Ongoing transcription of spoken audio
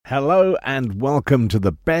Hello and welcome to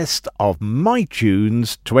the best of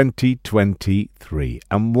MiTunes 2023.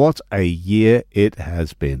 And what a year it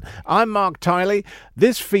has been. I'm Marc Tiley.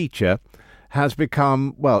 This feature has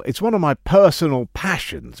become, well, it's one of my personal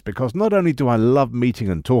passions because not only do I love meeting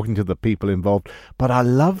and talking to the people involved, but I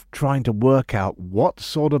love trying to work out what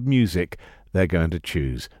sort of music they're going to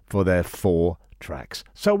choose for their 4 tracks.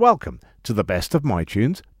 So welcome to the best of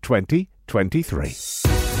MiTunes 2023.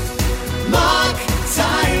 Marc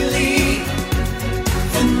Tiley,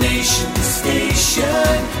 the nation station,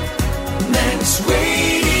 Manx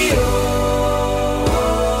Radio.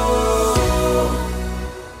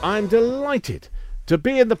 I'm delighted to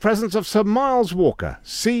be in the presence of Sir Miles Walker,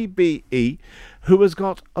 CBE, who has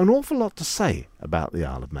got an awful lot to say about the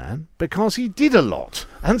Isle of Man because he did a lot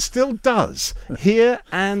and still does here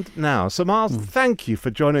and now. Sir Miles, thank you for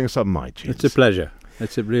joining us on MiTunes. It's a pleasure.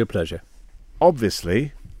 It's a real pleasure.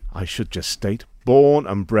 Obviously, I should just state, born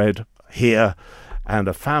and bred here and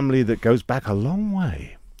a family that goes back a long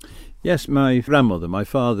way. Yes, my grandmother, my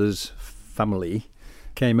father's family,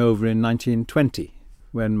 came over in 1920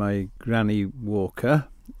 when my Granny Walker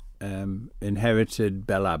inherited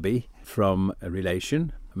Bell Abbey from a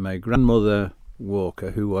relation. My grandmother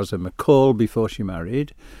Walker, who was a McCall before she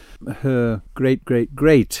married, her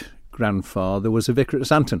great-great-great-grandfather was a vicar at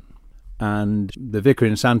Santon. And the vicar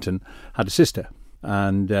in Santon had a sister.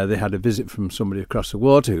 And they had a visit from somebody across the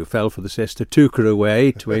water who fell for the sister, took her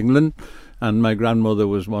away to England, and my grandmother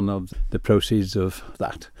was one of the proceeds of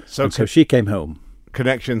that. So she came home.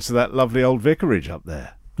 Connections to that lovely old vicarage up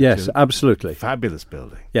there. Yes, absolutely. Fabulous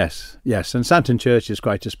building. Yes. And Santon Church is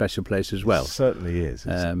quite a special place as well. It certainly is.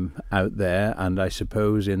 Out there, and I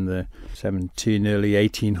suppose in the early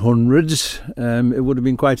 1800s, it would have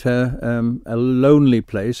been quite a lonely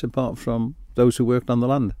place apart from those who worked on the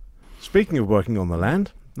land. Speaking of working on the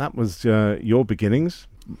land, that was your beginnings,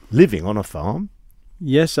 living on a farm.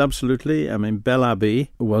 Yes, absolutely. I mean, Bell Abbey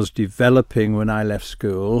was developing when I left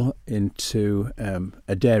school into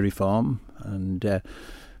a dairy farm, and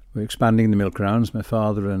we're expanding the milk grounds. My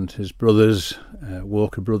father and his brothers,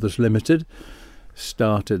 Walker Brothers Limited,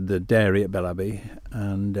 started the dairy at Bell Abbey.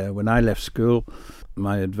 And when I left school,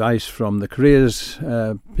 my advice from the careers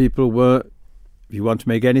people were, if you want to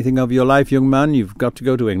make anything of your life, young man, you've got to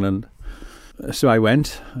go to England. So I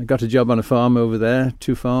went. I got a job on a farm over there,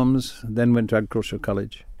 2 farms, then went to agricultural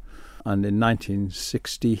college. And in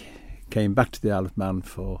 1960, came back to the Isle of Man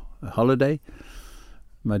for a holiday.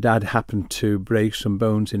 My dad happened to break some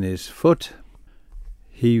bones in his foot.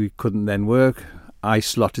 He couldn't then work. I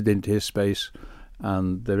slotted into his space,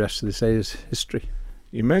 and the rest of the day is history.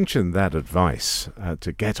 You mentioned that advice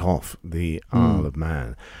to get off the Isle of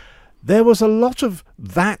Man. There was a lot of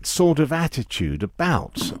that sort of attitude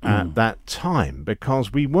about at that time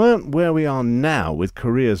because we weren't where we are now with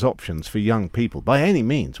careers options for young people by any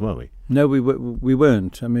means, were we? No, we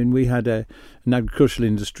weren't. I mean, we had an agricultural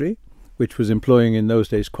industry which was employing in those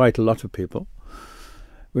days quite a lot of people.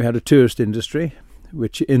 We had a tourist industry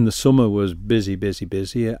which in the summer was busy,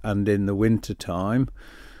 and in the winter time,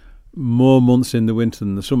 more months in the winter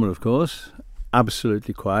than the summer, of course,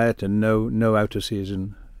 absolutely quiet and no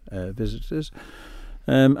out-of-season visitors,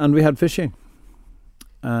 and we had fishing,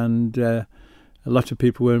 and a lot of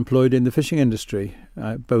people were employed in the fishing industry,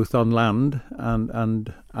 both on land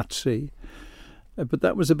and at sea. But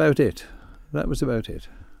that was about it.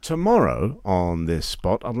 Tomorrow on this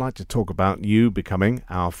spot, I'd like to talk about you becoming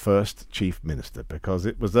our first Chief Minister because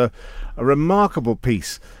it was a remarkable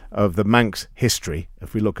piece of the Manx history.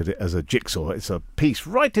 If we look at it as a jigsaw, it's a piece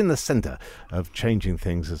right in the centre of changing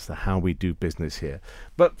things as to how we do business here.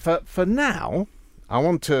 But for now, I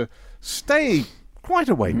want to stay quite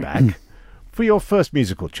a way back for your first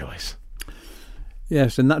musical choice.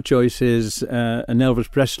 Yes, and that choice is an Elvis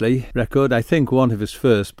Presley record. I think one of his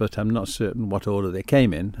first, but I'm not certain what order they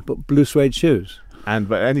came in. But Blue Suede Shoes. And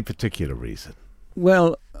for any particular reason?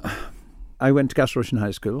 Well, I went to Castle Rushen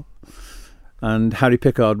High School, and Harry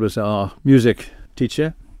Pickard was our music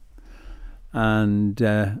teacher. And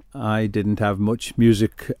I didn't have much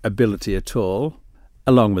music ability at all,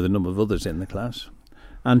 along with a number of others in the class.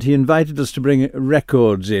 And he invited us to bring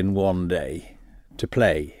records in one day to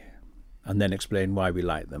play, and then explain why we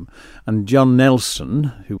liked them. And John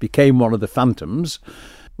Nelson, who became one of the Phantoms,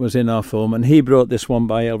 was in our form, and he brought this one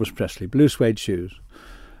by Elvis Presley, Blue Suede Shoes.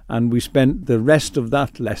 And we spent the rest of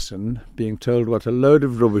that lesson being told what a load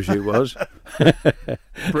of rubbish it was.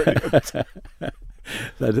 Brilliant.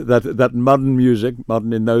 that modern music,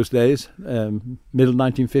 modern in those days, middle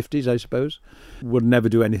 1950s, I suppose, would never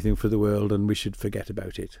do anything for the world, and we should forget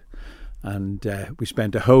about it. And we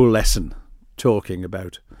spent a whole lesson talking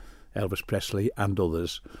about Elvis Presley and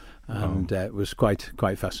others. And it was quite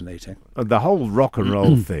fascinating. The whole rock and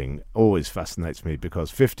roll thing always fascinates me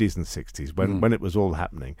because 50s and 60s, when it was all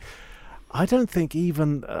happening, I don't think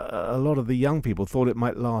even a lot of the young people thought it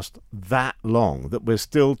might last that long, that we're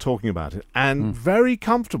still talking about it, and very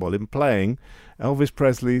comfortable in playing Elvis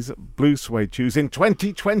Presley's Blue Suede Shoes in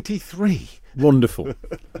 2023. Wonderful.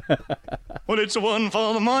 Well, it's one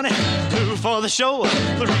for the money, two for the show,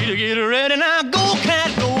 three to get ready. Now go,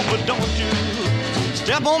 cat, go, but don't you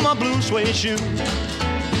step on my blue suede shoe.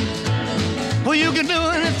 Well, you can do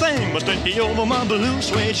anything but take over my blue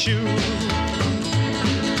suede shoe.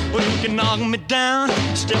 Well, you can knock me down,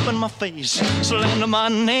 step in my face, slander my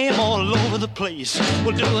name all over the place.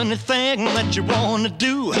 Well, do anything that you want to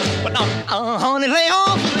do, but honey, lay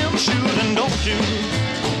off them shoes and don't you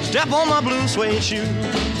step on my blue suede shoe.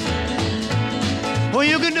 Well,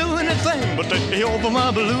 you can do anything but take me over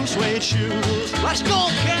my blue suede shoes. Let's go,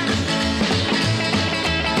 cat.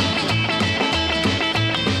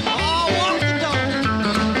 Oh, walk the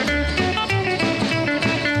dog.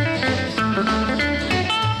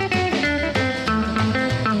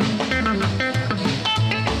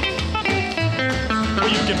 Well,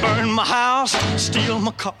 you can burn my house, steal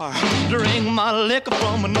my car, drink my liquor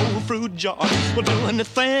from an old fruit jar. Well, do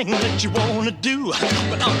anything that you want to do,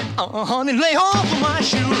 but honey, lay off of my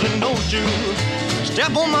shoes and don't you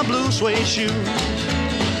step on my blue suede shoe.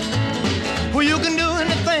 Well, you can do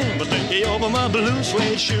anything but take over my blue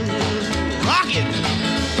suede shoe. Rock it!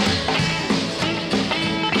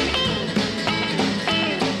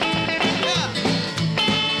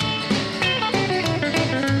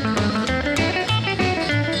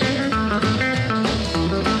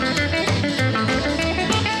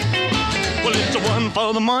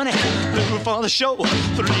 For the money, two for the show,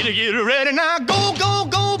 three to get ready. Now go, go,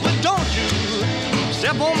 go, but don't you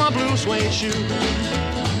step on my blue suede shoe.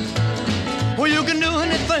 Well, you can do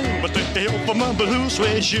anything but take help for my blue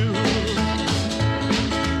suede shoe.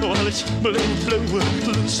 Well, it's blue, blue,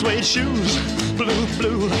 blue suede shoes. Blue,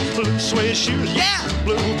 blue, blue suede shoes. Yeah!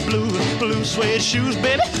 Blue, blue, blue suede shoes,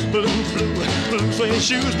 baby. Blue, blue, blue suede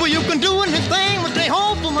shoes. Well, you can do anything but take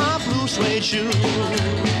hold for my blue suede shoes.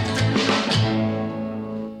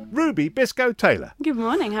 Ruby Biscoe Taylor. Good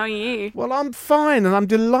morning, how are you? Well, I'm fine, and I'm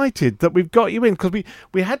delighted that we've got you in, because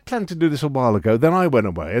we had planned to do this a while ago, then I went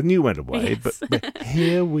away, and you went away, Yes. but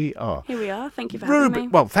here we are. Here we are, thank you for Ruby, having me.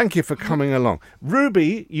 well, thank you for coming along.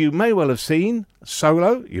 Ruby, you may well have seen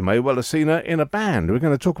solo, you may well have seen her in a band. We're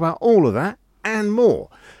going to talk about all of that and more.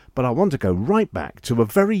 But I want to go right back to a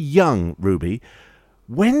very young Ruby.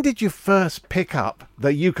 When did you first pick up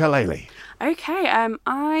the ukulele? Okay,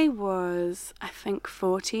 I was, I think,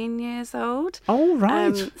 14 years old. Oh,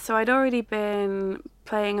 right. So I'd already been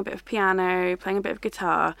playing a bit of piano, playing a bit of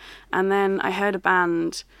guitar, and then I heard a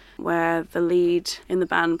band where the lead in the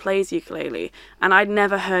band plays ukulele, and I'd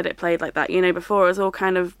never heard it played like that. You know, before it was all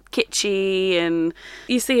kind of kitschy, and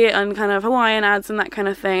you see it on kind of Hawaiian ads and that kind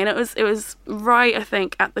of thing. And it was right, I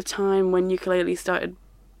think, at the time when ukulele started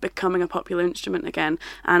becoming a popular instrument again,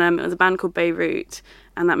 and it was a band called Beirut,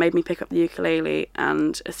 and that made me pick up the ukulele,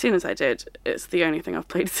 and as soon as I did, it's the only thing I've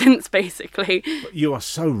played since, basically. You are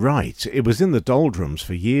so right. It was in the doldrums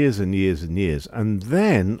for years and years and years, and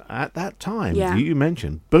then at that time, Yeah. you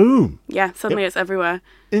mentioned, boom. Yeah, suddenly it's everywhere.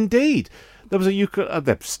 Indeed. There was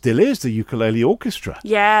there still is the ukulele orchestra.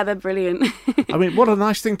 Yeah, they're brilliant. I mean, what a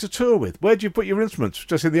nice thing to tour with. Where do you put your instruments?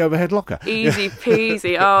 Just in the overhead locker? Easy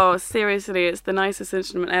peasy. Oh, seriously, it's the nicest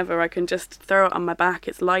instrument ever. I can just throw it on my back.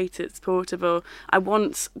 It's light, it's portable. I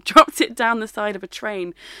once dropped it down the side of a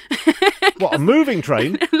train. What, a moving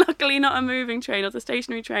train? Luckily not a moving train, it was a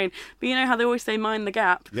stationary train. But you know how they always say mind the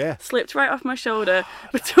gap? Yeah. Slipped right off my shoulder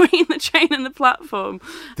between the train and the platform.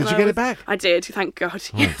 Did And you I get was- it back? I did, thank God.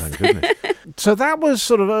 Oh, thank goodness. So that was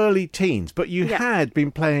sort of early teens, but you Yeah. had been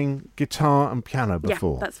playing guitar and piano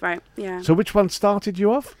before. Yeah, that's right. Yeah. So which one started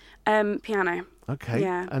you off? Piano. Okay.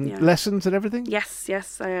 Yeah, And yeah. lessons and everything? Yes.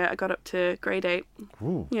 I got up to grade 8.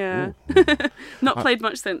 Ooh, Yeah. ooh. Not played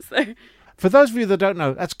much since though. For those of you that don't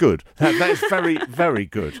know, that's good. That's very, very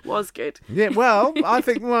good. Was good. Yeah, well, I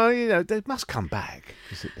think, they must come back.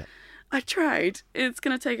 Is it that? I tried. It's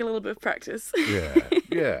going to take a little bit of practice.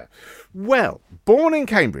 Yeah. Well, born in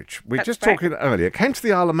Cambridge. We were That's just right. talking earlier. Came to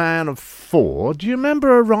the Isle of Man of 4. Do you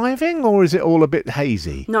remember arriving, or is it all a bit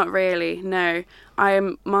hazy? Not really, no.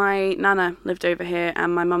 My nana lived over here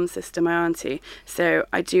and my mum's sister, my auntie. So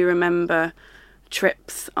I do remember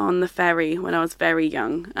trips on the ferry when I was very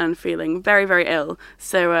young and feeling very, very ill.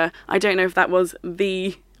 So I don't know if that was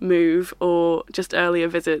the move or just earlier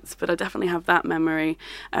visits, but I definitely have that memory.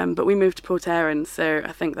 But we moved to Port Erin, so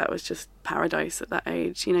I think that was just paradise at that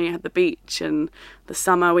age. You know, you had the beach and the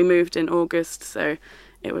summer. We moved in August, so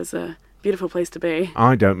it was a beautiful place to be.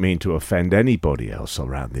 I don't mean to offend anybody else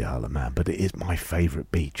around the Isle of Man, but it is my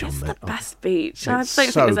favourite beach. It's the best beach. I don't so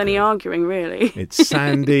think there's any good. arguing, really. It's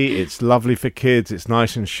sandy, it's lovely for kids, it's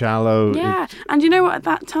nice and shallow. Yeah, and you know what? At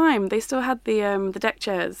that time, they still had the deck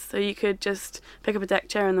chairs, so you could just pick up a deck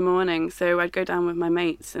chair in the morning. So I'd go down with my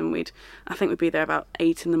mates, and I think we'd be there about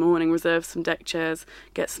 8 in the morning, reserve some deck chairs,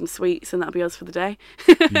 get some sweets, and that'd be us for the day.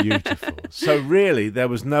 Beautiful. So really, there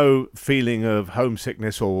was no feeling of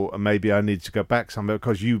homesickness or maybe I need to go back somewhere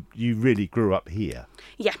because you really grew up here.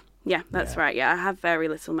 Yeah, that's right. Yeah, I have very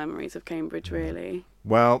little memories of Cambridge, really.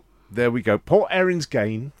 Well, there we go. Port Erin's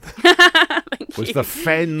gain was the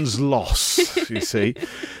Fen's loss, you see.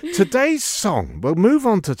 Today's song, we'll move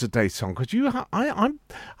on to today's song because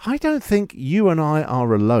I don't think you and I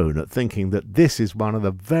are alone at thinking that this is one of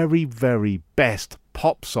the very, very best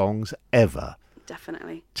pop songs ever.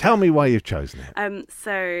 Definitely. Tell me why you've chosen it.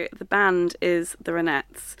 So the band is the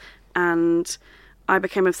Ronettes, and I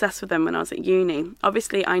became obsessed with them when I was at uni.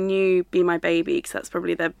 Obviously, I knew Be My Baby because that's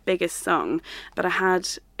probably their biggest song, but I had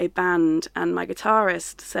a band and my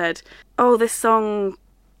guitarist said, oh, this song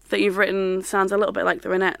that you've written sounds a little bit like the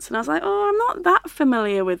Ronettes. And I was like, oh, I'm not that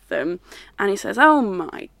familiar with them. And he says, oh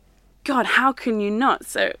my God, how can you not?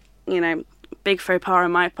 So, you know, big faux pas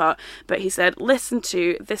on my part. But he said, listen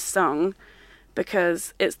to this song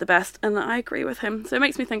because it's the best, and I agree with him. So it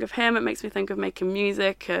makes me think of him, it makes me think of making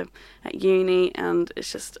music at uni, and it's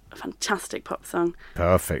just a fantastic pop song.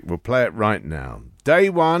 Perfect. We'll play it right now. Day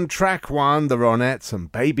 1, track 1, the Ronettes and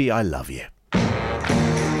Baby I Love You.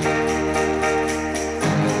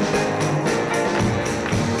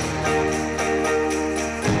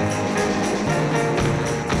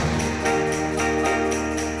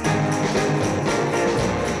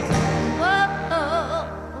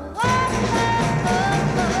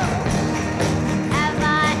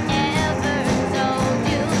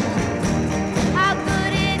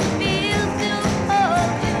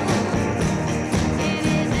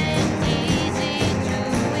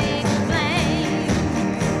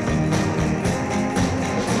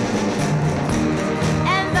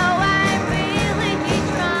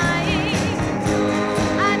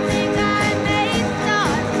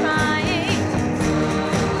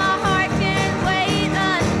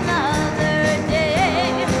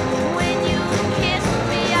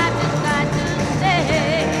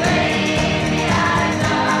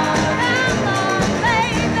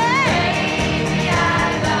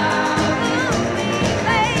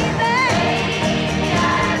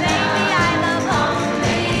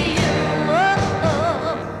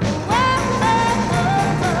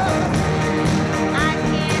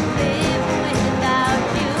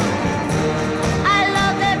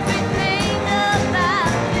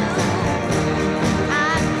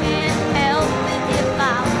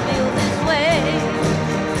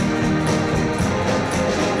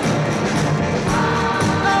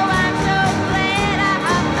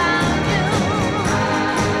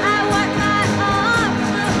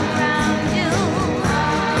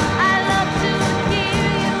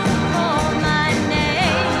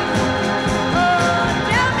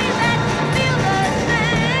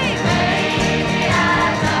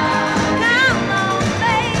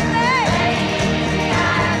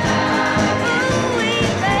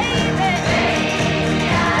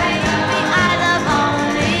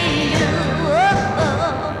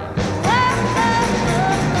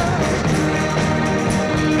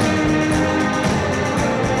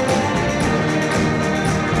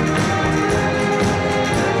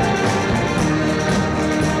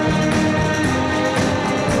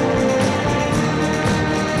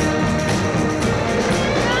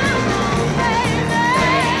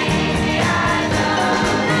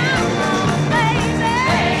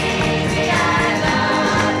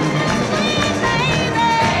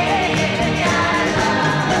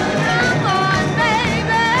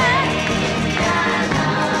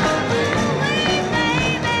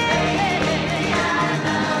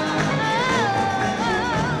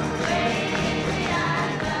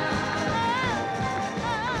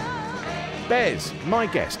 Bez, my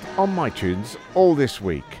guest on MiTunes all this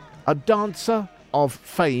week. A dancer of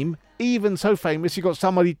fame, even so famous you got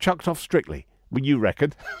somebody chucked off Strictly. Well, you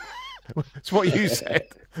reckon? That's what you said.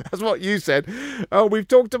 That's what you said. Oh, we've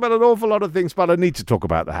talked about an awful lot of things, but I need to talk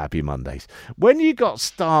about the Happy Mondays. When you got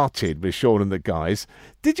started with Sean and the guys,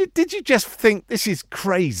 did you just think this is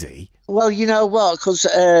crazy? Well, you know what? Because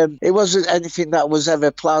it wasn't anything that was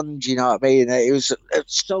ever planned. You know what I mean? It was a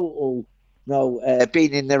total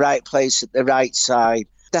being in the right place at the right time.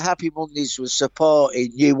 The Happy Mondays was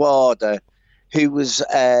supporting New Order, who was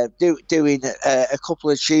doing a couple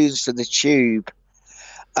of tunes for the Tube.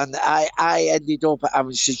 And I ended up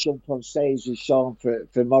having to jump on stage with Sean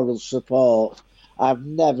for moral support. I've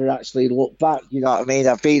never actually looked back, you know what I mean?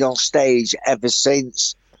 I've been on stage ever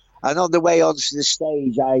since. And on the way onto the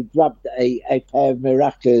stage, I grabbed a pair of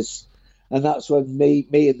maracas. And that's when me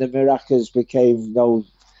and the maracas became known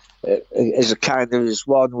as a kind of as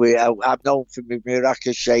one. I'm known for my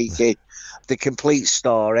maraca shaking. The complete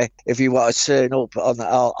story, if you want to turn up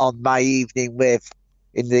on my evening with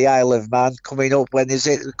in the Isle of Man, coming up. When is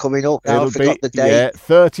it coming up now? I forgot the date. Yeah,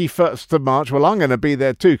 31st of March. Well, I'm going to be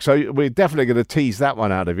there too, so we're definitely going to tease that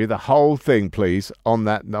one out of you. The whole thing, please, on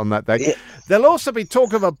that day. Yeah. There'll also be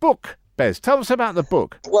talk of a book. Bez, tell us about the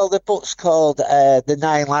book. Well, the book's called The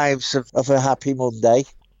 9 Lives of a Happy Monday,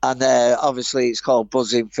 and obviously it's called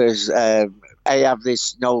Buzzing for. I have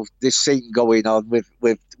this this thing going on with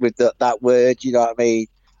that word. You know what I mean?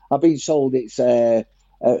 I've been told it's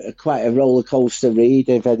quite a roller coaster read.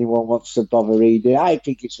 If anyone wants to bother reading, I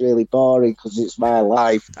think it's really boring because it's my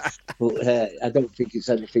life. But I don't think it's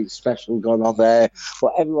anything special going on there.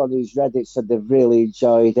 But everyone who's read it said they've really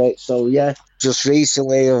enjoyed it. So yeah, just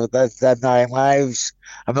recently, the 9 lives.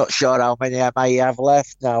 I'm not sure how many I may have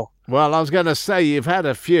left now. Well, I was going to say you've had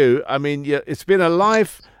a few. I mean, it's been a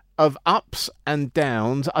life of ups and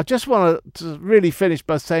downs. I just want to really finish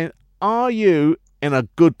by saying, are you in a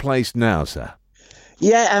good place now, sir?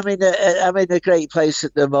 Yeah, I'm in a great place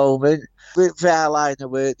at the moment. With our line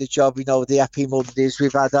of work, the job, the Happy Mondays,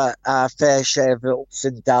 we've had our fair share of ups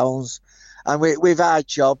and downs. And with our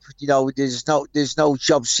job, there's no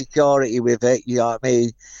job security with it, you know what I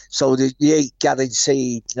mean? So you ain't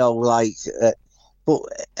guaranteed, but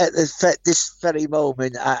at this very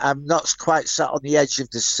moment, I'm not quite sat on the edge of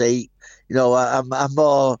the seat. I'm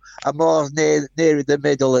more near the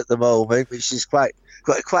middle at the moment, which is quite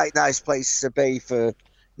a nice place to be for,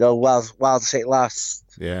 whilst it lasts.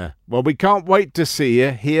 Yeah. Well, we can't wait to see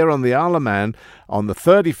you here on the Isle of Man on the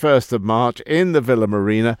 31st of March in the Villa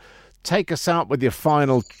Marina. Take us out with your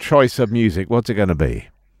final choice of music. What's it going to be?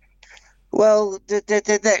 Well,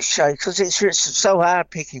 the next show, because it's so hard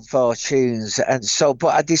picking 4 tunes, but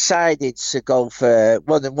I decided to go for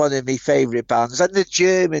one of my favourite bands, and the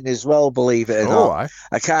German as well, believe it or not.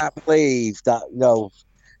 I can't believe that,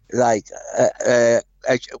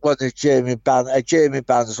 a German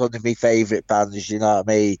band is one of my favourite bands, you know what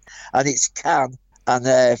I mean? And it's Can and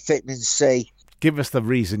Vitamin C. Give us the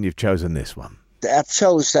reason you've chosen this one. I've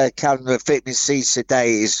chosen Can Vitamin C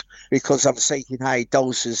today is because I'm taking high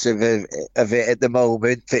doses of it at the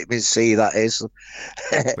moment, vitamin C that is,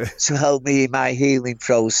 to help me in my healing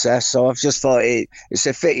process. So I've just thought it's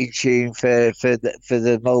a fitting tune for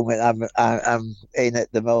the moment I'm in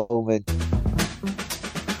at the moment.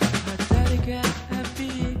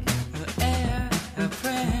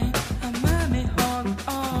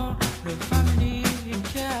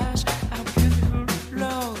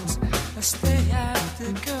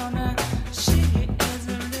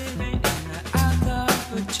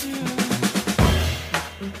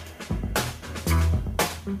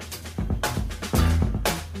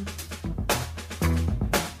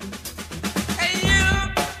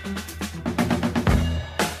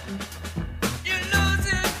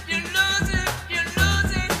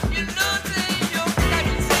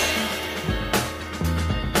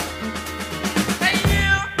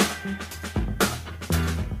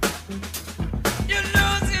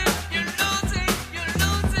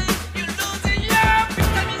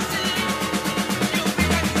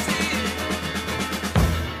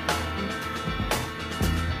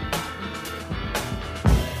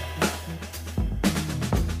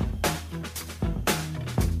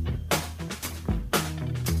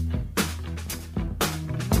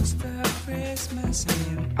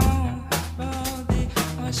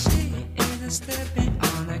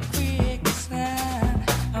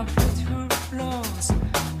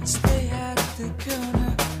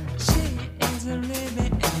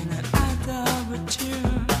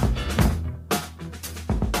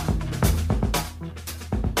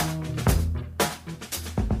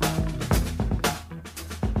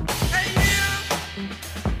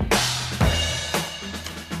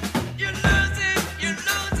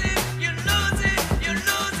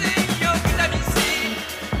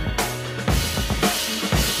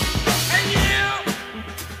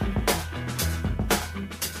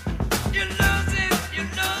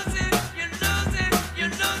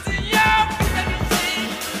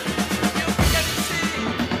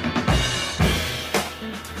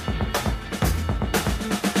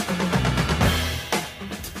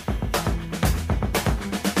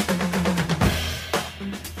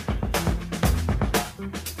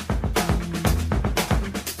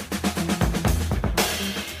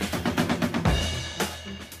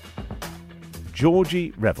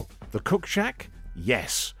 Georgie Revel. The Cook Shack?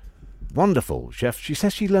 Yes. Wonderful, chef. She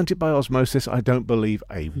says she learnt it by osmosis. I don't believe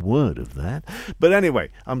a word of that. But anyway,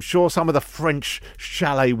 I'm sure some of the French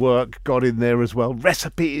chalet work got in there as well.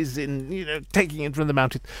 Recipes in, taking it from the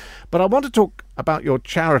mountains. But I want to talk about your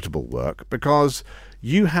charitable work because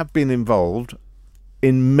you have been involved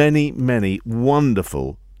in many, many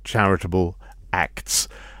wonderful charitable acts.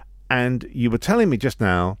 And you were telling me just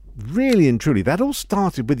now, really and truly, that all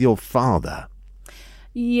started with your father.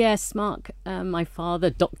 Yes, Mark, my father,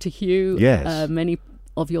 Dr. Hugh. Yes. Many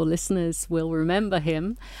of your listeners will remember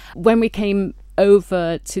him. When we came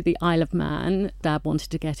over to the Isle of Man, Dad wanted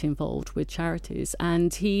to get involved with charities,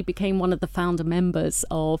 and he became one of the founder members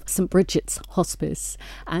of St. Bridget's Hospice,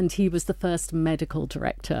 and he was the first medical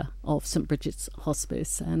director of St. Bridget's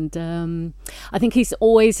Hospice. And I think he's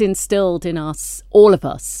always instilled in us, all of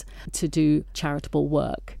us, to do charitable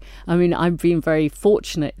work. I mean, I've been very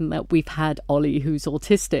fortunate in that we've had Ollie, who's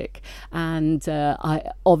autistic, and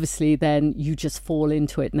I obviously then you just fall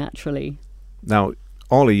into it naturally. Now,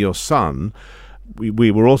 Ollie, your son,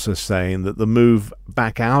 we were also saying that the move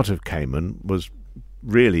back out of Cayman was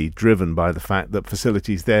really driven by the fact that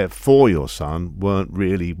facilities there for your son weren't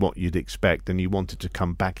really what you'd expect, and you wanted to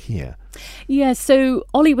come back here. Yeah, so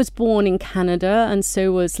Ollie was born in Canada, and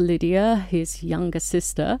so was Lydia, his younger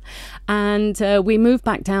sister. And we moved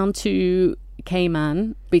back down to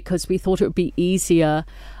Cayman because we thought it would be easier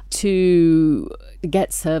to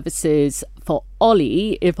get services for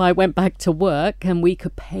Ollie if I went back to work and we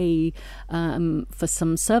could pay for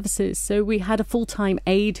some services. So we had a full-time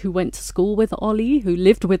aide who went to school with Ollie, who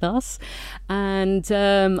lived with us. And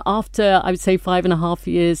after, I would say, 5.5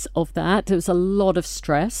 years of that, there was a lot of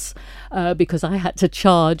stress because I had to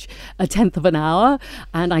charge a tenth of an hour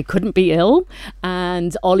and I couldn't be ill.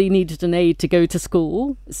 And Ollie needed an aide to go to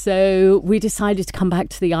school. So we decided to come back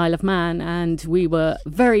to the Isle of Man, and we were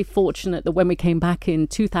very fortunate that when we came back in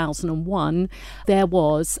 2001, there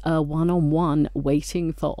was a one-on-one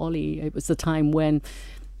waiting for Ollie. It was the time when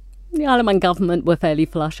the Isle of Man government were fairly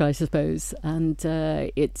flush, I suppose, and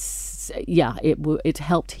it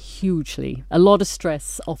helped hugely. A lot of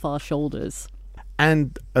stress off our shoulders.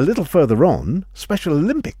 And a little further on, Special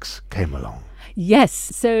Olympics came along. Yes,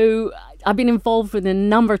 so I've been involved with a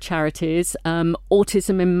number of charities,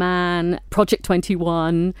 Autism in Man, Project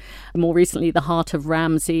 21, more recently the Heart of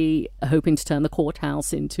Ramsey, hoping to turn the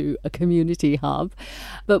courthouse into a community hub.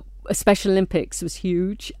 But Special Olympics was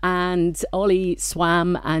huge, and Ollie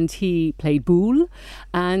swam and he played boule,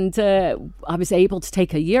 and I was able to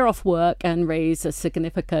take a year off work and raise a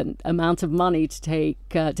significant amount of money to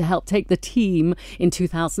help take the team in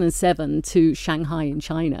 2007 to Shanghai in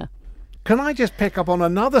China. Can I just pick up on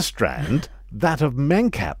another strand, that of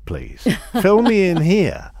MenCap, please? Fill me in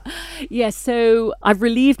here. Yes, so I've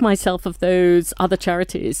relieved myself of those other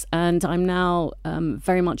charities, and I'm now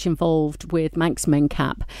very much involved with Manx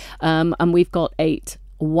MenCap, and we've got 8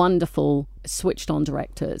 wonderful switched-on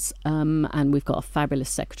directors, and we've got a fabulous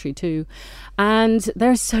secretary too. And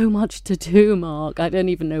there's so much to do, Mark. I don't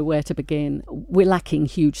even know where to begin. We're lacking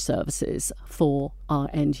huge services for our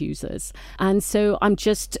end users. And so I'm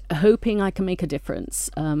just hoping I can make a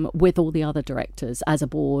difference with all the other directors as a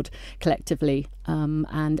board collectively,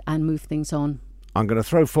 and move things on. I'm going to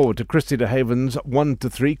throw forward to Christy de Haven's 1 to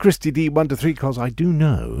 3, Christy D 1 to 3, because I do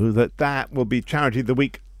know that will be Charity of the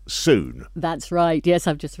Week soon. That's right. Yes,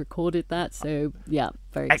 I've just recorded that. So, yeah,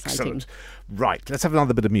 very exciting. Excellent. Right, let's have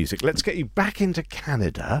another bit of music. Let's get you back into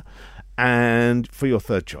Canada and for your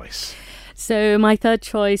third choice. So my third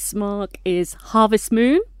choice, Mark, is Harvest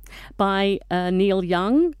Moon by Neil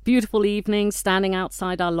Young. Beautiful evening, standing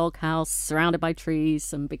outside our log house, surrounded by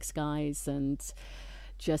trees and big skies, and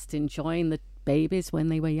just enjoying the babies when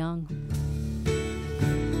they were young.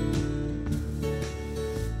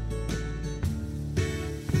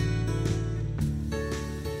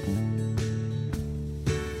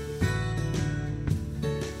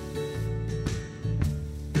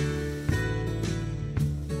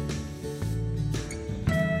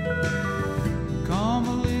 Come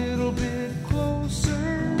a little bit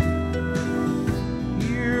closer,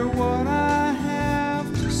 hear what I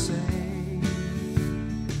have to say.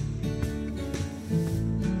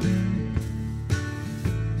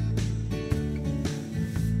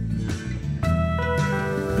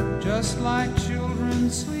 Just like children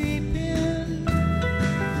sleeping,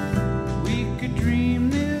 we could dream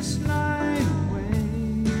this night away.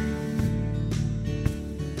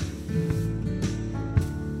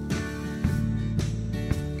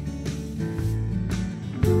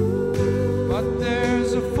 But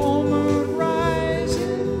there's a full moon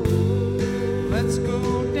rising, let's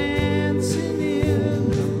go dancing in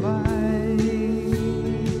the light.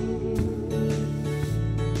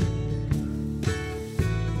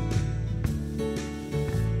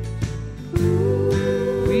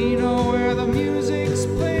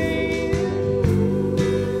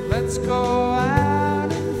 Let's go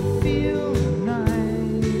out and feel the night.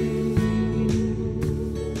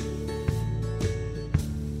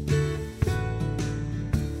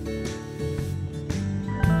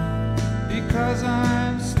 Because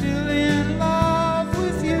I'm still in love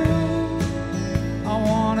with you. I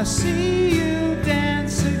wanna see you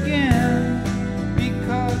dance again.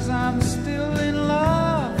 Because I'm still in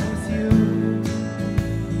love with you.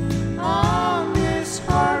 On this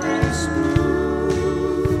harvest moon.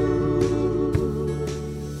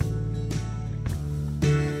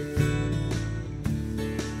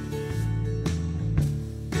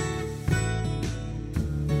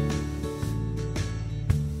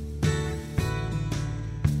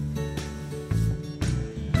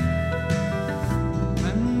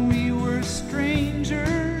 When we were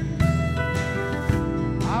strangers,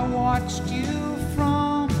 I watched you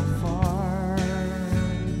from afar.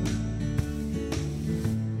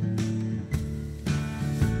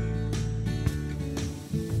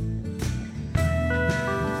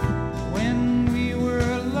 When we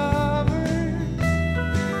were lovers,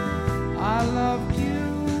 I loved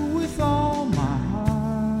you with all my heart.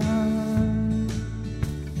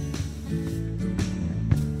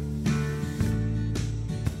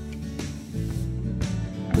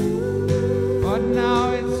 But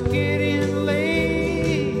now it's getting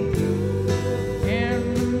late,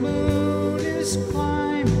 and the moon is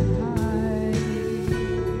climbing high.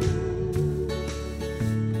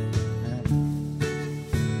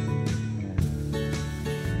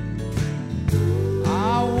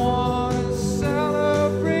 I wanna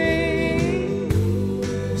celebrate,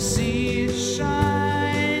 see it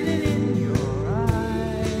shining in your eyes.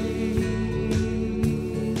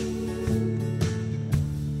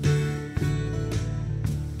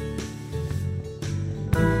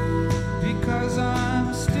 Because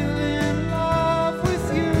I'm still in love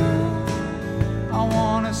with you. I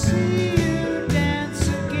wanna see you dance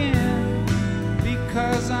again.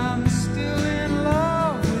 Because I'm still in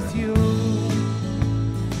love with you.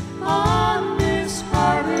 On this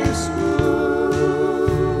harvest moon.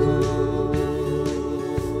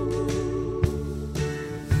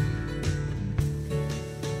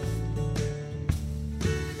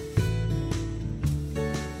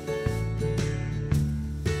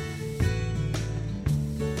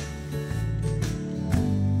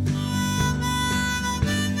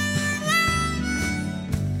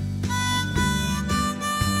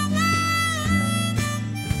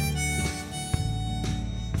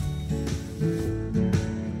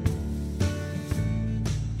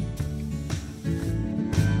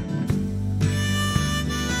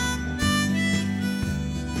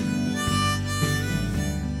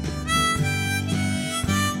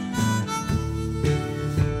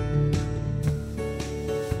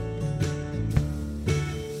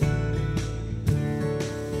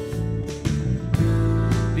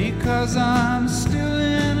 Because I'm still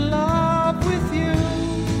in love with you.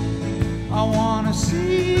 I wanna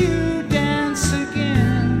see you dance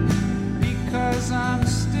again. Because I'm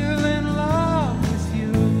still in love with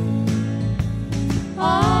you.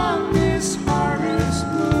 On this harvest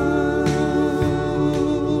moon.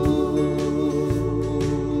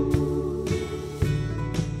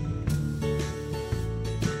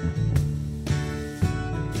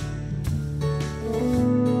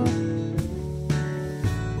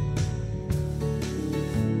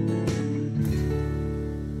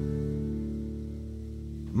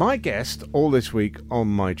 My guest all this week on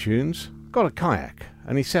MiTunes got a kayak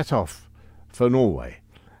and he set off for Norway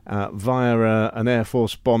via an Air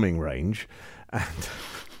Force bombing range. And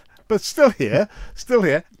but still here.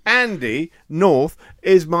 Andy North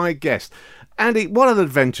is my guest. Andy, what an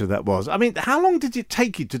adventure that was. I mean, how long did it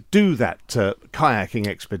take you to do that kayaking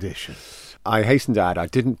expedition? I hasten to add, I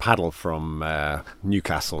didn't paddle from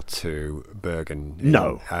Newcastle to Bergen.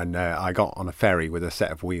 No. And I got on a ferry with a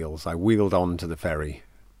set of wheels. I wheeled onto the ferry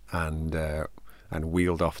and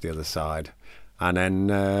wheeled off the other side. And then,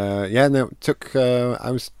 it took,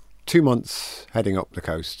 I was 2 months heading up the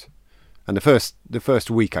coast. And the first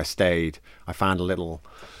week I stayed, I found a little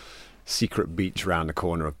secret beach around the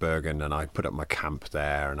corner of Bergen, and I put up my camp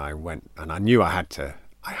there, and I went, and I knew I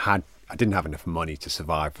didn't have enough money to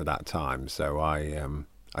survive for that time, so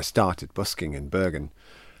I started busking in Bergen,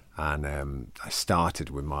 and I started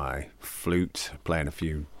with my flute, playing a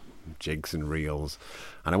few jigs and reels,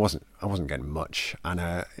 and I wasn't getting much,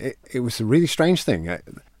 and it was a really strange thing.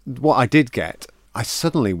 What I did get, I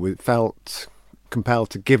suddenly felt compelled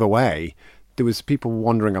to give away. There was people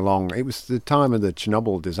wandering along. It was the time of the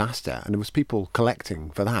Chernobyl disaster, and there was people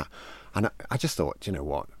collecting for that. And I just thought, you know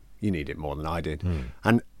what? You need it more than I did.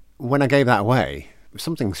 And when I gave that away,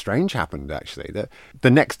 something strange happened, actually.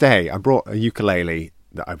 The next day, I brought a ukulele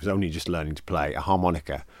that I was only just learning to play, a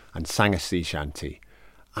harmonica, and sang a sea shanty.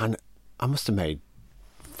 And I must have made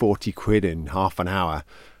 40 quid in half an hour.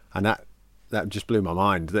 And that just blew my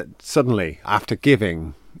mind, that suddenly, after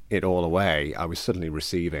giving it all away, I was suddenly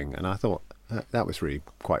receiving. And I thought that was really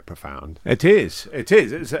quite profound. It is.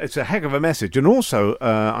 It's a heck of a message. And also,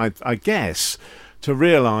 I guess, to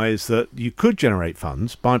realise that you could generate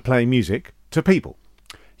funds by playing music to people.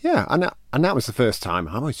 Yeah, and that was the first time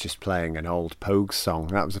I was just playing an old Pogues song.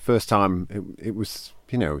 That was the first time. It was,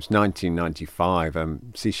 it was 1995.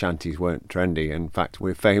 Sea shanties weren't trendy. In fact,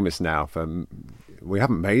 we're famous now for. We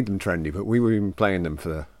haven't made them trendy, but we were even playing them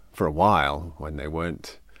for a while when they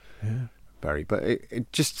weren't very. But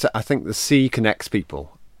it just, I think the sea connects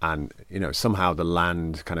people, and somehow the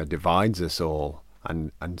land kind of divides us all,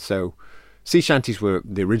 and so sea shanties were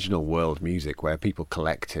the original world music where people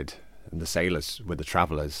collected. And the sailors were the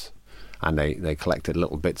travellers, and they collected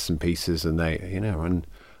little bits and pieces, and and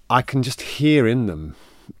I can just hear in them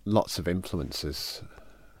lots of influences.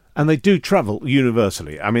 And they do travel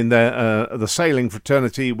universally. I mean, they're the sailing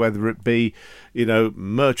fraternity, whether it be,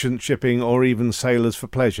 merchant shipping or even sailors for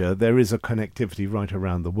pleasure, there is a connectivity right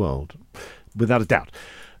around the world, without a doubt.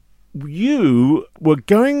 You were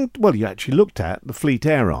you actually looked at the Fleet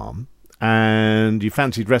Air Arm, and you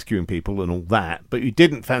fancied rescuing people and all that, but you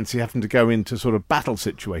didn't fancy having to go into sort of battle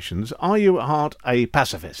situations. Are you at heart a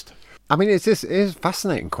pacifist? I mean, it is a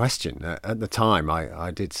fascinating question. At the time,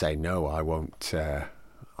 I did say, no, I won't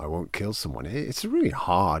kill someone. It's a really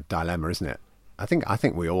hard dilemma, isn't it? I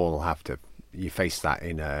think we all have to, you face that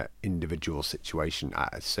in a individual situation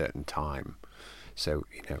at a certain time. So,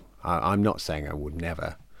 I'm not saying I would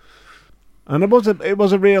never. And it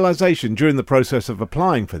was a realisation during the process of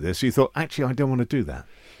applying for this. You thought, actually, I don't want to do that.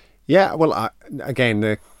 Yeah, well, again,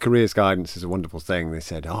 the careers guidance is a wonderful thing. They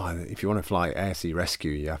said, if you want to fly air sea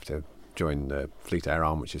rescue, you have to join the Fleet Air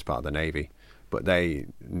Arm, which is part of the Navy. But they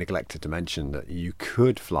neglected to mention that you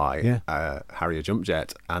could fly a Harrier jump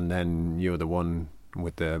jet, and then you're the one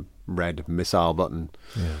with the red missile button.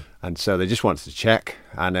 Yeah. And so they just wanted to check.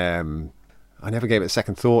 And I never gave it a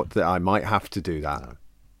second thought that I might have to do that.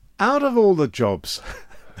 Out of all the jobs,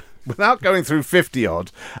 without going through 50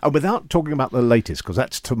 odd, and without talking about the latest, because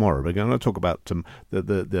that's tomorrow, we're going to talk about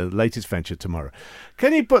the latest venture tomorrow.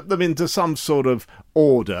 Can you put them into some sort of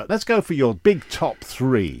order? Let's go for your big top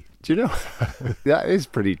 3. Do you know, that is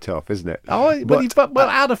pretty tough, isn't it? Oh, but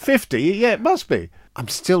out of 50, yeah, it must be. I'm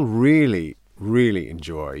still really, really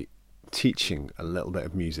enjoy teaching a little bit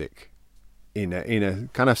of music in a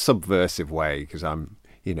kind of subversive way, because I'm.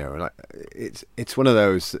 It's one of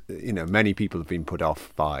those, many people have been put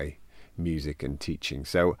off by music and teaching.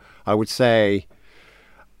 So I would say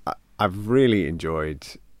I've really enjoyed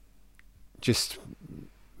just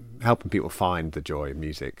helping people find the joy of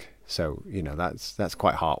music. So, that's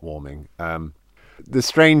quite heartwarming. The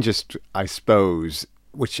strangest, I suppose,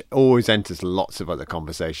 which always enters lots of other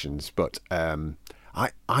conversations, but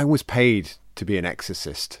I was paid to be an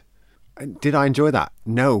exorcist. Did I enjoy that?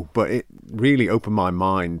 No, but it really opened my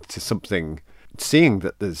mind to something, seeing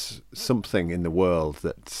that there's something in the world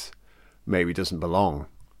that maybe doesn't belong.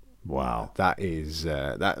 Wow. That is,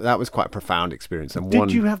 that was quite a profound experience. And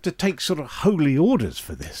Did you have to take sort of holy orders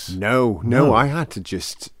for this? No, I had to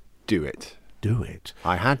just do it.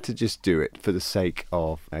 I had to just do it for the sake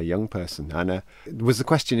of a young person. And was the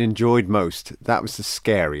question enjoyed most? That was the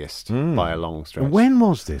scariest by a long stretch. When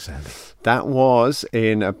was this, Andy? That was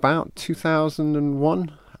in about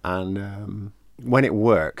 2001. And when it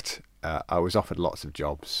worked, I was offered lots of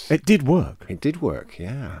jobs. It did work? It did work,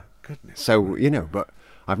 yeah. Goodness. So, but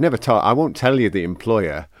I've never I won't tell you the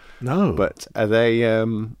employer. No. But they...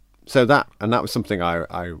 So that was something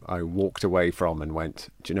I walked away from and went,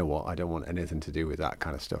 do you know what? I don't want anything to do with that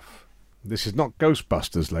kind of stuff. This is not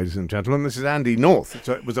Ghostbusters, ladies and gentlemen. This is Andy North.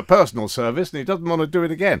 So it was a personal service, and he doesn't want to do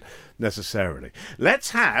it again, necessarily.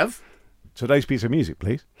 Let's have today's piece of music,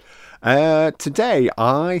 please. Today,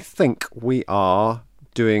 I think we are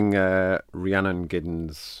doing Rhiannon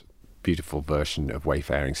Giddens' beautiful version of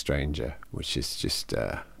Wayfaring Stranger, which is just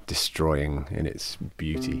destroying in its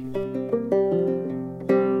beauty.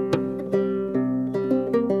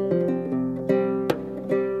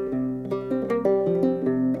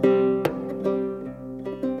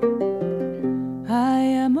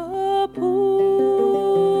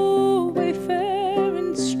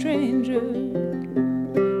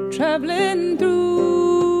 Traveling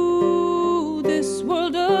through this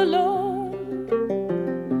world alone,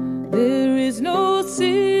 there is no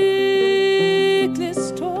sickness,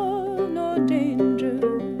 toil, nor danger,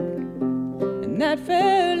 and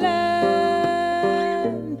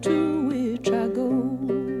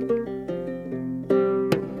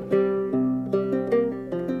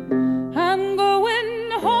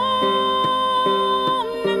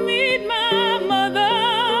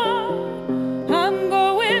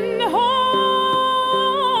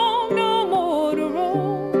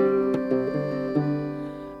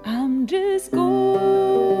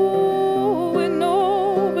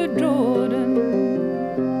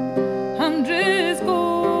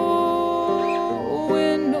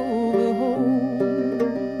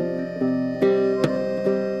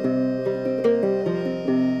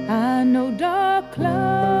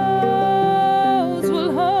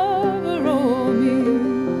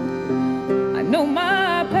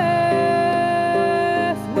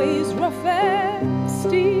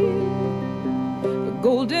The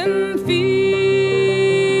golden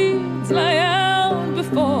fields lie out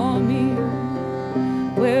before me,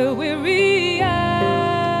 where weary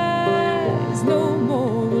eyes no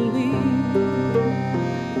more will weep.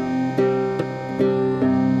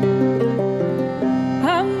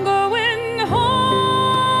 I'm going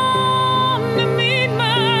home to meet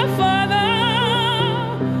my father.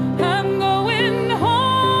 I'm going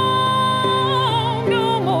home,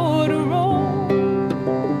 no more to roam.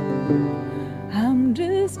 I'm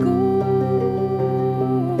just going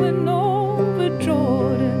over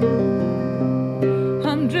Jordan.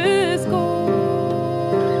 I'm just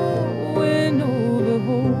going over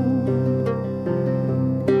home.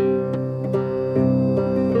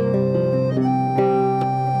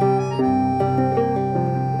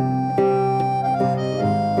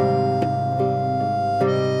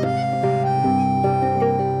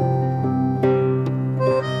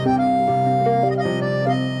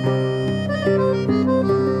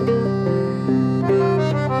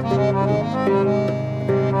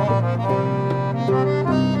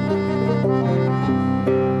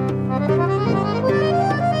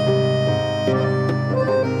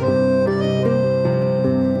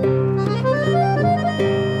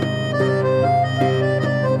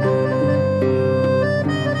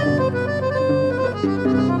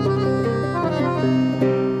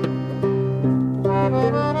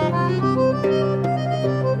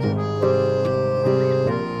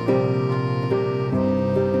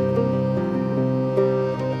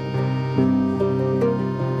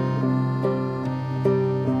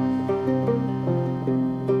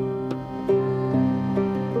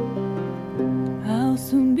 I'll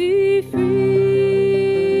soon be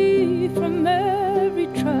free from every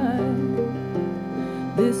trial.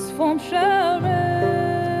 This form shall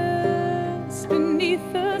rest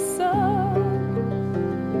beneath the sun.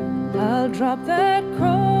 I'll drop that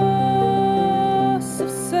cross of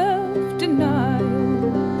self-denial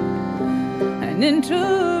and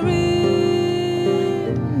enter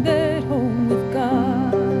in that home with God.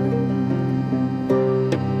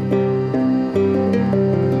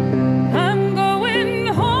 I'm going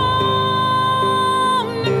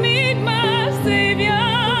home to meet my Savior.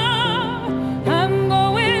 I'm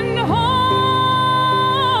going home,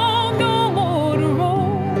 no more to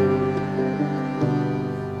roam.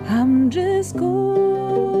 I'm just going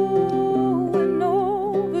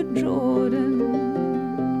over Jordan.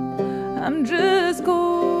 I'm just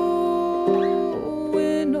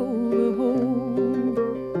going over home.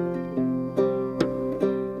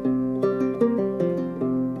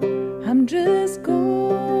 I'm just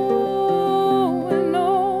going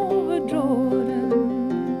over Jordan.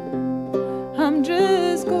 I'm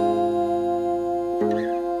just going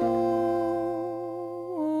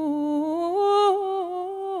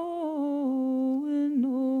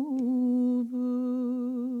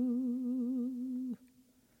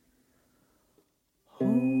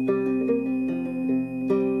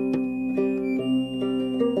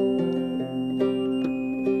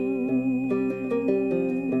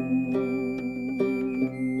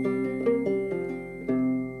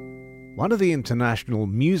One of the international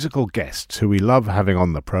musical guests who we love having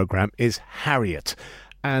on the programme is Harriet.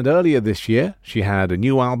 And earlier this year, she had a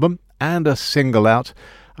new album and a single out,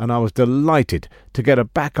 and I was delighted to get her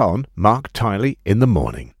back on Marc Tiley in the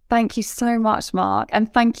morning. Thank you so much, Mark,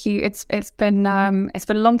 and thank you. It's been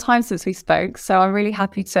a long time since we spoke, so I'm really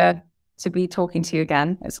happy to be talking to you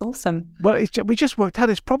again. It's awesome. Well, we just worked out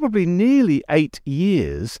it's probably nearly 8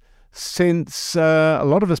 years since a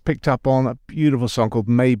lot of us picked up on a beautiful song called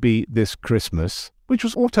Maybe This Christmas, which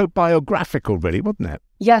was autobiographical, really, wasn't it?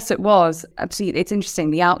 Yes, it was. Absolutely. It's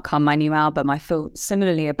interesting, the outcome, my new album, I feel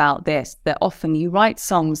similarly about this, that often you write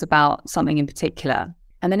songs about something in particular,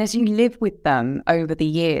 and then as you live with them over the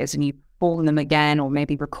years and you perform them again or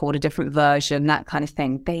maybe record a different version, that kind of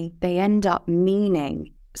thing, they end up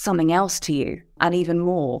meaning something else to you and even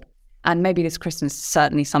more. And Maybe This Christmas is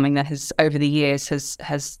certainly something that has, over the years,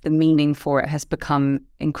 has the meaning for it has become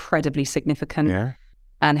incredibly significant. Yeah.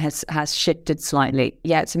 And has shifted slightly.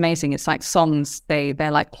 Yeah, it's amazing. It's like songs, they're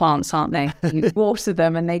like plants, aren't they? You water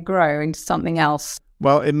them and they grow into something else.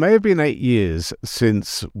 Well, it may have been 8 years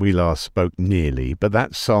since we last spoke, nearly, but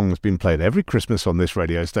that song's been played every Christmas on this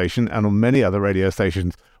radio station and on many other radio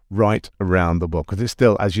stations right around the world, because it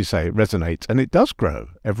still, as you say, resonates, and it does grow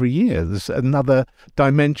every year. There's another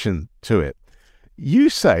dimension to it. You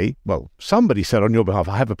say, well, somebody said on your behalf,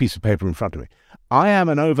 I have a piece of paper in front of me, I am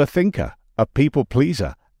an overthinker, a people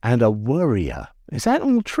pleaser, and a worrier. Is that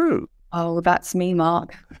all true? Oh, that's me,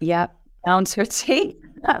 Mark. Yep, down to a T.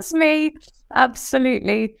 That's me.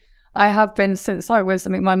 Absolutely. I have been since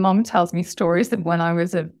my mum tells me stories of when I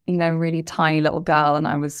was a, really tiny little girl and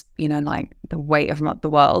I was, like the weight of the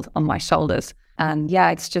world on my shoulders. And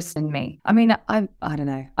yeah, it's just in me. I mean, I don't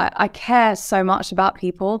know. I care so much about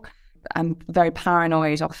people. I'm very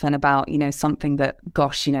paranoid often about, something that,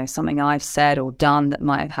 something I've said or done that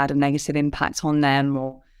might have had a negative impact on them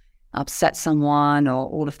or upset someone or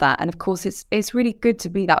all of that. And of course, it's really good to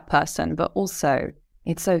be that person, but also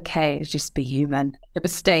it's okay to just be human. A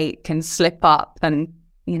mistake can slip up and,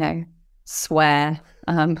 swear,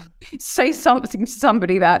 say something to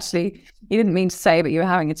somebody that actually you didn't mean to say, but you were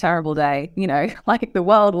having a terrible day. Like the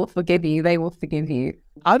world will forgive you. They will forgive you.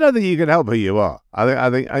 I don't think you can help who you are. I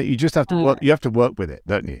think you just have to work. You have to work with it,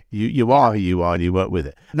 don't you? You are who you are, and you work with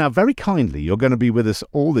it. Now, very kindly, you're going to be with us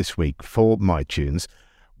all this week for MiTunes.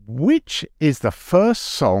 Which is the first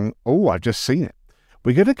song? Oh, I've just seen it.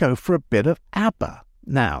 We're going to go for a bit of ABBA.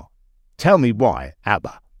 Now, tell me why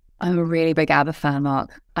ABBA. I'm a really big ABBA fan,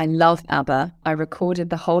 Mark. I love ABBA. I recorded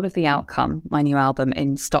the whole of The Outcome, my new album,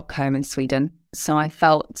 in Stockholm in Sweden. So I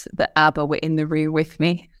felt that ABBA were in the room with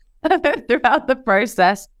me throughout the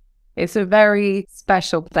process. It's a very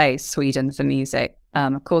special place, Sweden, for music.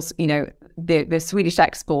 Of course, the Swedish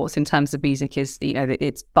exports in terms of music is,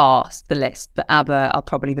 it's vast, the list. But ABBA are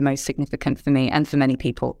probably the most significant for me and for many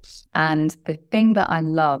people. And the thing that I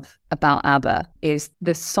love about ABBA is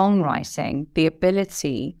the songwriting, the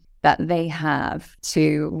ability that they have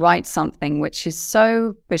to write something which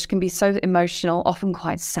can be so emotional, often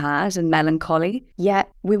quite sad and melancholy,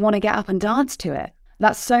 yet we want to get up and dance to it.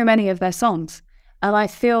 That's so many of their songs. And I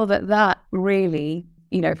feel that really,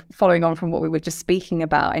 following on from what we were just speaking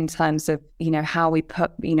about in terms of, how we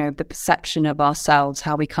put, the perception of ourselves,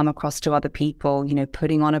 how we come across to other people,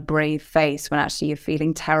 putting on a brave face when actually you're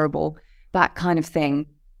feeling terrible, that kind of thing.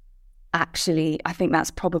 Actually, I think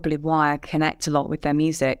that's probably why I connect a lot with their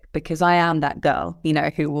music, because I am that girl,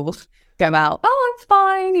 who will go out, oh, I'm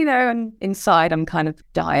fine, and inside I'm kind of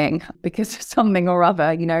dying because of something or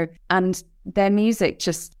other, and their music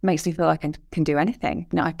just makes me feel like I can do anything.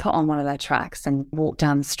 I put on one of their tracks and walk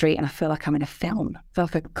down the street and I feel like I'm in a film. I feel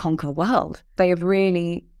like I could conquer the world. They have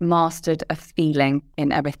really mastered a feeling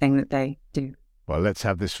in everything that they do. Well, let's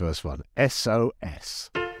have this first one. SOS.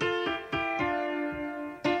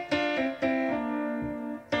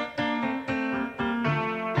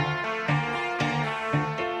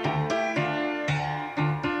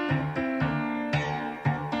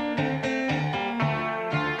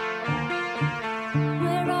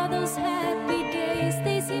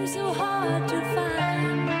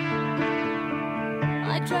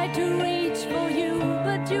 Tried to reach for you,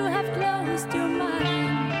 but you have closed your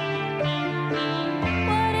mind.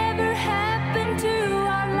 Whatever happened to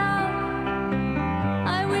our love?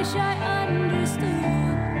 I wish I understood.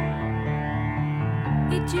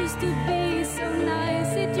 It used to be so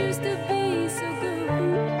nice, it used to be so good.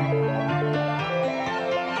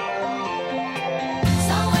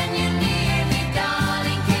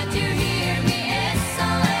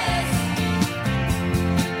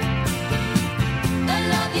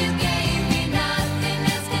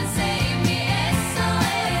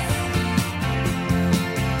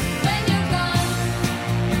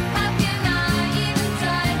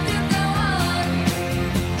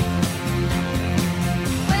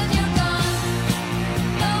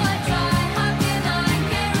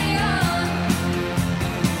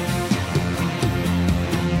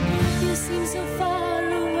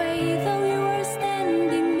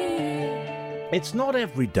 It's not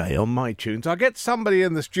every day on MiTunes I get somebody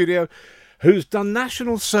in the studio who's done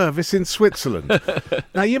national service in Switzerland.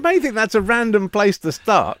 Now, you may think that's a random place to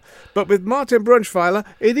start, but with Martin Brunschweiler,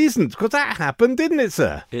 it isn't, because that happened, didn't it,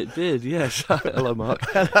 sir? It did, yes. Hello, Mark.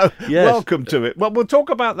 Hello. Yes. Welcome to it. Well, we'll talk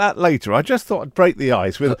about that later. I just thought I'd break the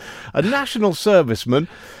ice with a national serviceman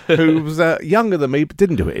who was younger than me, but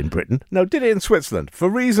didn't do it in Britain. No, did it in Switzerland. For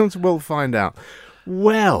reasons we'll find out.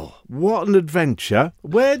 Well, what an adventure.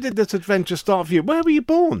 Where did this adventure start for you? Where were you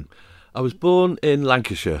born? I was born in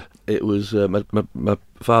Lancashire. It was my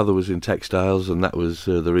father was in textiles, and that was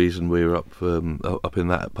the reason we were up in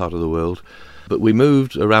that part of the world. But we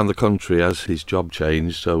moved around the country as his job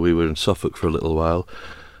changed, so we were in Suffolk for a little while.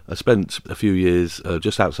 I spent a few years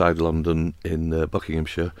just outside London in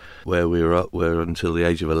Buckinghamshire, where we were until the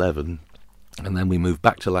age of 11. And then we moved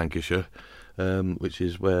back to Lancashire, which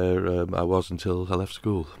is where I was until I left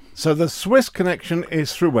school. So the Swiss connection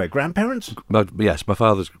is through where? Grandparents? Yes, my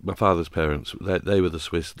father's parents. They were the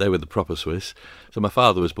Swiss. They were the proper Swiss. So my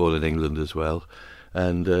father was born in England as well,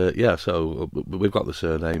 and so we've got the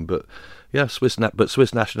surname. But yeah, Swiss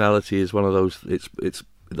nationality is one of those.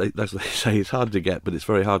 as they say, it's hard to get, but it's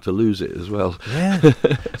very hard to lose it as well. Yeah.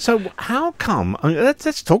 So how come? I mean,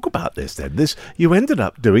 let's talk about this then. You ended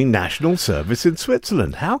up doing national service in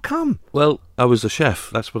Switzerland. How come? Well, I was a chef.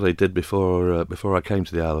 That's what I did before I came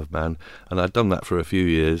to the Isle of Man, and I'd done that for a few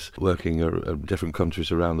years, working in different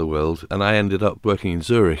countries around the world, and I ended up working in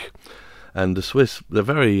Zurich. And the Swiss, they're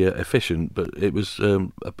very efficient, but it was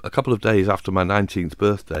a couple of days after my 19th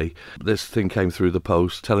birthday, this thing came through the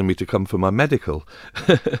post telling me to come for my medical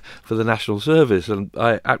for the national service. And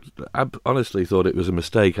I honestly thought it was a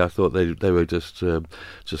mistake. I thought they were just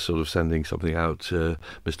sort of sending something out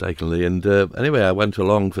mistakenly. And anyway, I went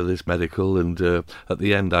along for this medical, and at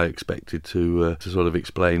the end I expected to sort of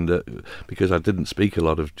explain that because I didn't speak a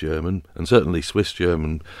lot of German, and certainly Swiss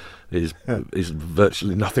German is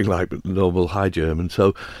virtually nothing like normal High German.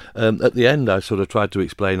 So at the end I sort of tried to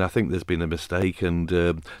explain, I think there's been a mistake, and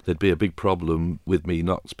there'd be a big problem with me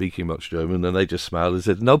not speaking much German, and they just smiled and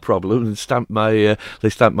said, no problem, and they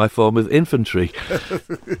stamped my form with infantry.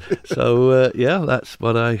 So that's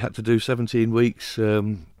what I had to do, 17 weeks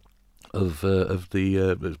of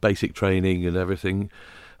the basic training and everything.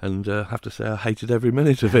 And I have to say I hated every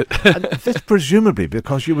minute of it. And that's presumably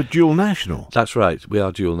because you were dual national. That's right, we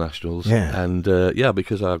are dual nationals. Yeah. And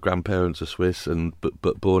because our grandparents are Swiss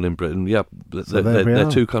but born in Britain, So they're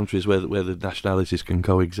two countries where the nationalities can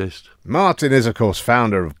coexist. Martin is, of course,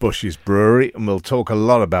 founder of Bush's Brewery, and we'll talk a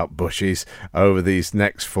lot about Bush's over these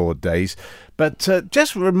next 4 days. But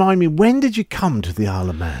just remind me, when did you come to the Isle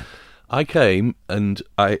of Man? I came, and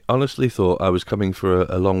I honestly thought I was coming for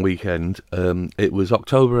a long weekend. It was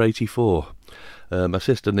October '84. My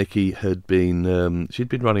sister Nikki had she'd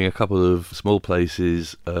been running a couple of small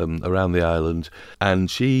places around the island,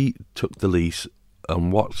 and she took the lease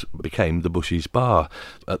on what became the Bush's Bar.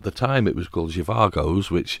 At the time it was called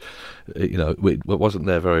Zhivago's, which it wasn't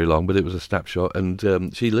there very long, but it was a snapshot,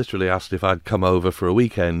 and she literally asked if I'd come over for a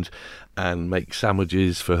weekend and make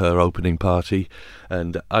sandwiches for her opening party.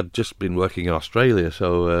 And I'd just been working in Australia,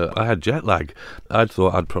 so I had jet lag. I'd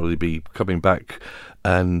thought I'd probably be coming back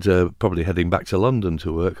and probably heading back to London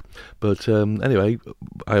to work. But anyway,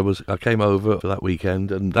 I came over for that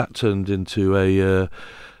weekend, and that turned into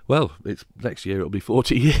it's next year it'll be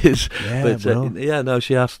 40 years. Yeah, But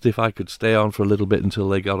she asked if I could stay on for a little bit until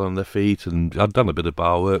they got on their feet, and I'd done a bit of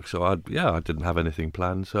bar work, so I didn't have anything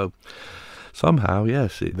planned. So somehow,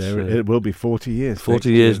 yes, it will be 40 years.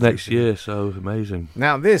 40 years next year, so amazing.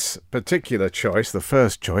 Now, this particular choice, the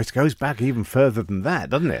first choice, goes back even further than that,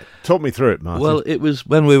 doesn't it? Talk me through it, Martin. Well, it was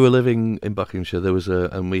when we were living in Buckinghamshire. There was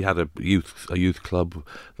and we had a youth club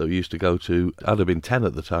that we used to go to. I'd have been 10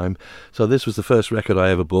 at the time, so this was the first record I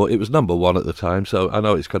ever bought. It was number one at the time, so I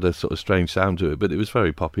know it's got a sort of strange sound to it, but it was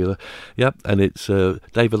very popular. Yep, and it's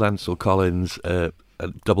David Ansel Collins,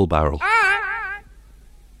 Double Barrel.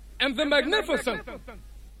 And the magnificent.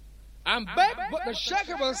 I'm back, but the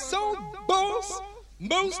shaker was so boss,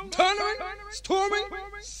 most thundering, storming,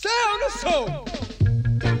 sound of soul.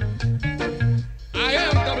 I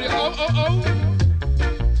am W-O-O-O,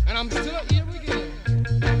 and I'm still here again.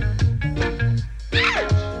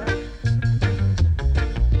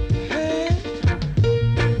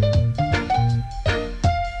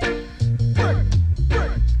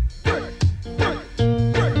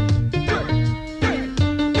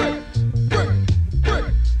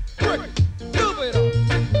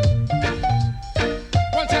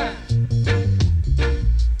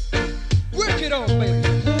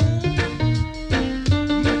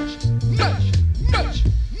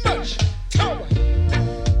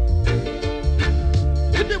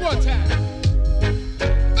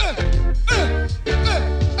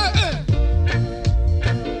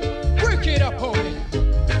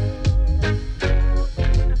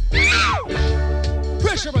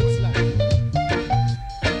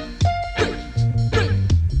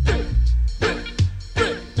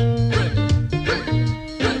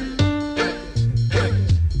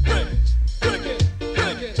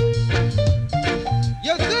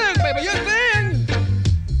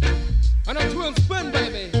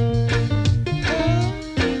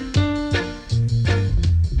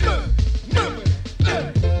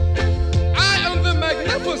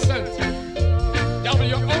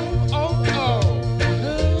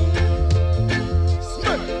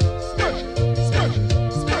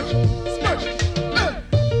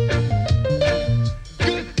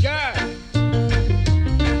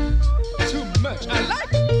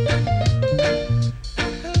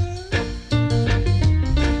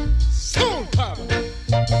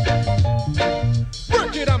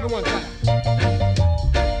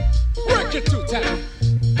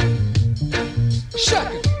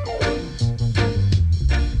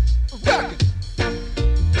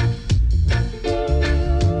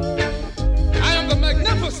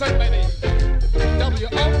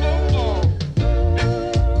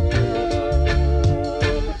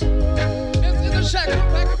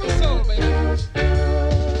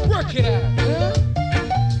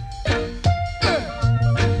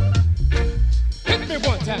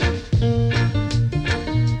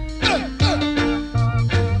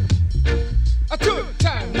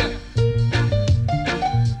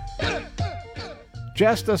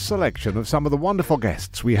 just a selection of some of the wonderful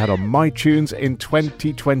guests we had on MiTunes in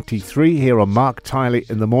 2023 here on Marc Tiley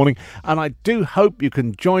in the Morning, and I do hope you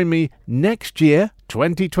can join me next year,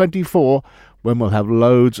 2024, when we'll have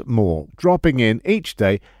loads more dropping in each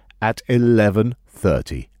day at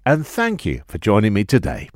 11:30. And thank you for joining me today.